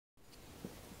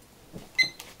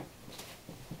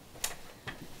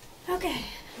Okay,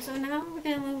 so now we're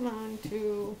going to move on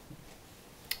to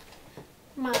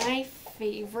my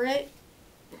favorite,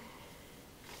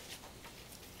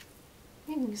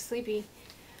 I'm getting sleepy,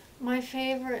 my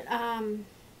favorite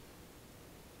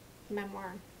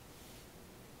memoir.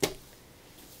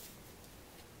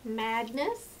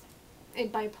 Madness, A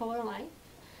Bipolar Life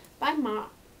by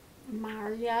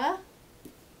Marya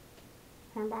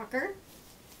Hornbacher.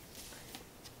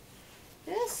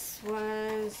 This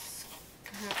was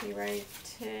copyrighted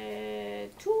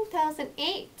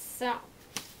 2008, so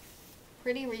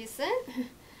pretty recent.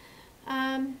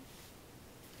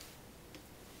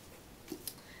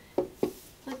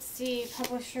 Let's see,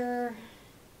 publisher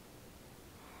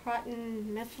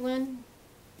Houghton Mifflin.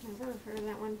 Never heard of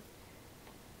that one.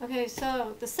 Okay,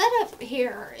 so the setup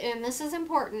here, and this is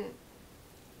important,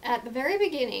 at the very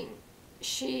beginning,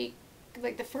 she,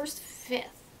 like the first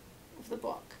fifth of the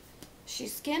book, she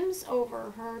skims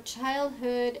over her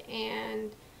childhood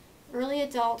and early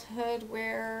adulthood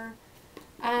where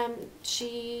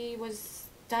she was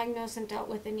diagnosed and dealt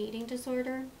with an eating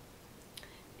disorder.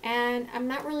 And I'm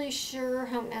not really sure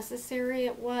how necessary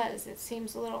it was. It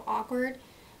seems a little awkward.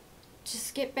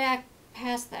 Just get back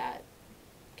past that.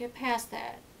 Get past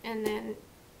that. And then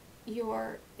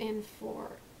you're in for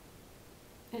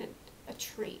a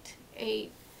treat.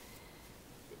 It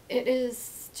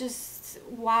is just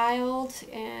wild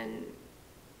and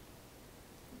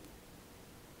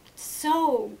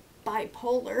so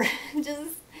bipolar.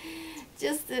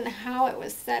 just in how it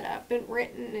was set up and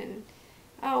written, and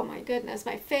oh my goodness,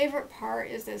 my favorite part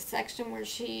is this section where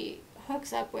she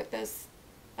hooks up with this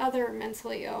other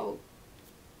mentally ill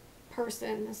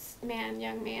person, this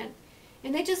young man,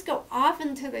 and they just go off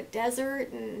into the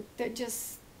desert, and they're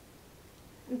just,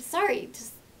 I'm sorry,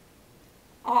 just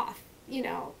off, you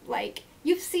know, like,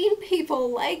 you've seen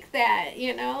people like that,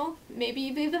 you know, maybe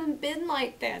you've even been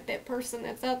like that person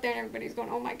that's out there and everybody's going,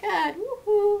 oh my God,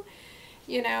 woohoo,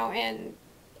 you know, and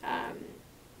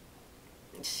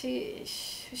she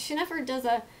never does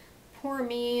a poor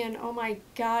me and oh my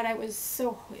God, I was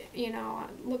so, you know,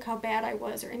 look how bad I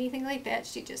was or anything like that.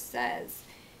 She just says,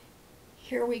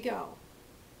 here we go.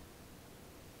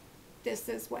 This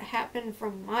is what happened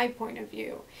from my point of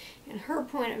view. And her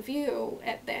point of view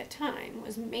at that time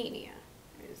was mania.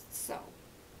 So,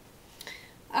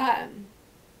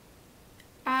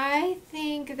 I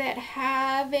think that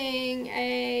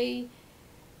having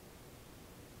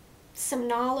some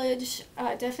knowledge,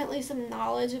 definitely some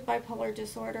knowledge of bipolar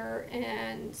disorder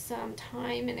and some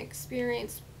time and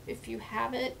experience if you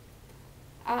have it.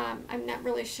 I'm not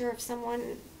really sure if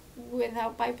someone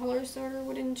without bipolar disorder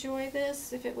would enjoy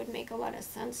this, if it would make a lot of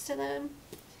sense to them.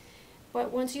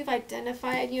 But once you've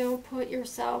identified, you know, put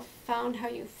yourself, found how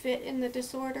you fit in the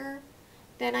disorder,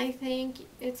 then I think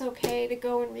it's okay to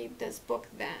go and read this book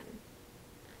then.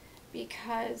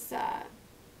 Because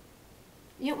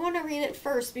you don't want to read it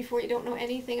first before you don't know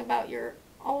anything about your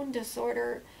own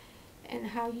disorder and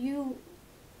how you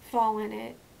fall in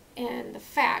it and the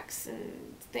facts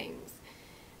and things.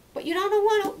 But you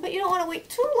don't want to wait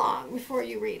too long before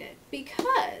you read it,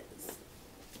 because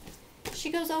she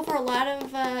goes over a lot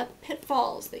of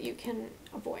pitfalls that you can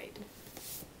avoid.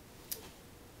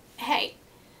 Hey,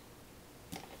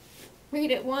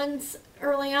 read it once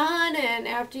early on, and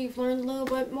after you've learned a little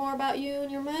bit more about you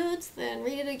and your moods, then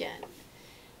read it again.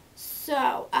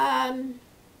 So, men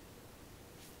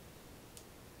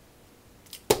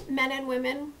and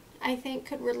women, I think,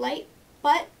 could relate,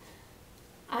 but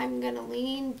I'm going to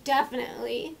lean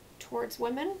definitely towards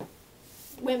women.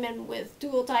 Women with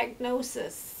dual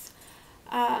diagnosis.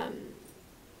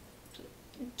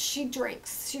 She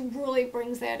drinks. She really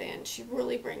brings that in. She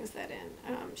really brings that in.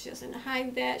 She doesn't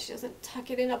hide that. She doesn't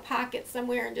tuck it in a pocket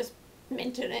somewhere and just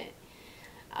mention it.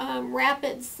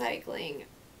 Rapid cycling.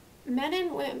 Men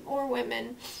and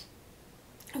women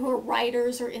who are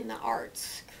writers or in the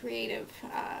arts, creative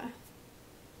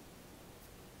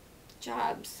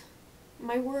jobs.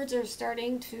 My words are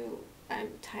starting to, I'm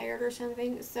tired or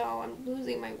something, so I'm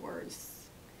losing my words.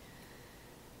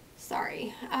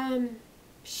 Sorry.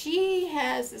 She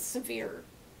has a severe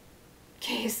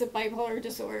case of bipolar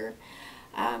disorder,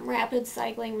 rapid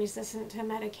cycling, resistant to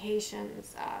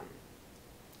medications.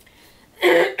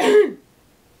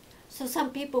 So some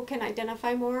people can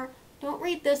identify more. Don't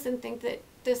read this and think that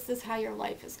this is how your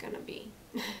life is going to be.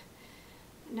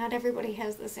 Not everybody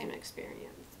has the same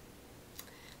experience.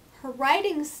 Her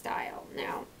writing style.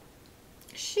 Now,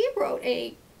 she wrote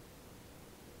a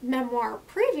memoir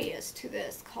previous to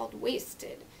this called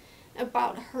Wasted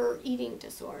about her eating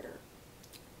disorder.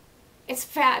 It's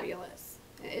fabulous.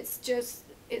 It's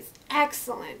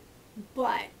excellent,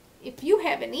 but if you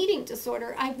have an eating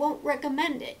disorder, I won't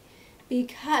recommend it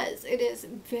because it is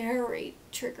very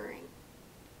triggering.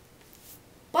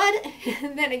 But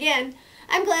then again,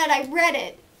 I'm glad I read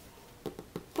it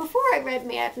before I read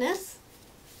Madness,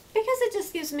 because it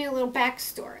just gives me a little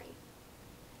backstory.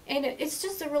 And it's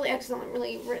just a really excellent,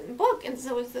 really written book, and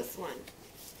so is this one.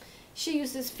 She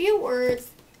uses few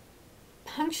words,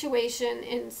 punctuation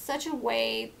in such a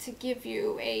way to give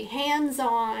you a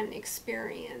hands-on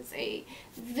experience, a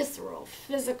visceral,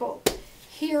 physical,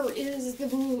 here is the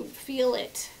mood, feel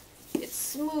it. It's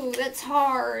smooth, it's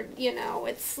hard, you know,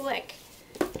 it's slick,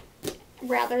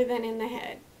 rather than in the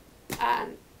head.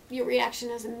 Your reaction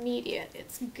is immediate,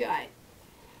 it's gut.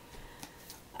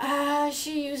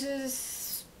 She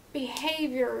uses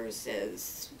behaviors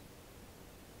as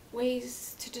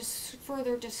ways to just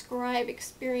further describe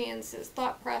experiences,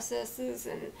 thought processes,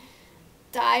 and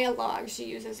dialogue. She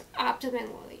uses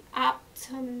optimally, I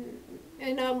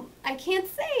can't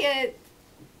say it,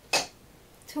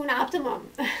 to an optimum.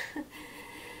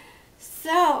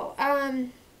 So, I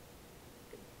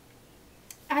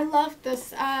love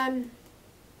this.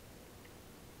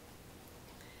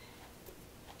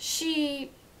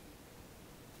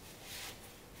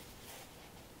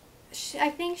 I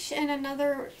think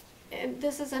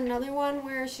this is another one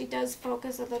where she does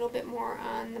focus a little bit more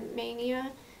on the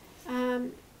mania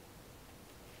than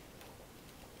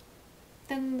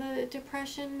the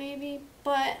depression, maybe.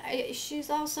 But it's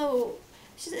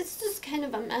just kind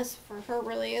of a mess for her,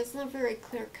 really. It's not very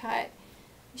clear cut.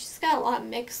 She's got a lot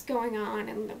mixed going on,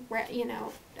 and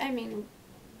I mean,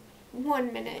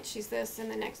 1 minute she's this, and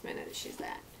the next minute she's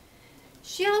that.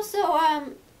 She also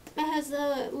has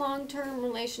a long-term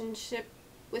relationship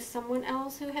with someone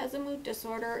else who has a mood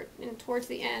disorder, and towards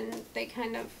the end they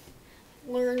kind of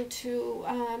learn to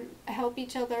help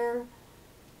each other,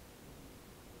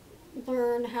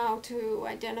 learn how to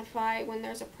identify when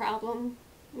there's a problem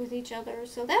with each other.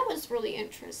 So that was really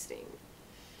interesting.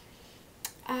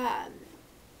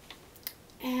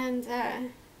 And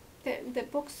the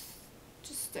book's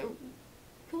just a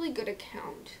really good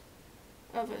account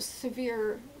of a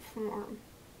severe form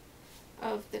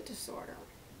of the disorder.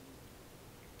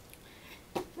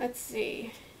 Let's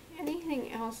see,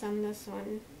 anything else on this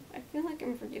one? I feel like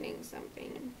I'm forgetting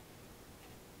something.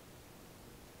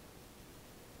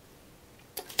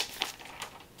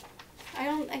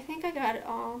 I think I got it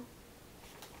all.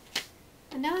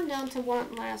 And now I'm down to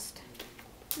one last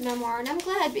memoir, and I'm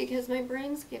glad because my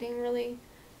brain's getting really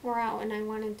wore out and I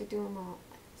wanted to do them all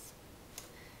at once.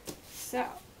 So,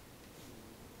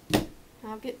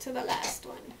 I'll get to the last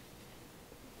one.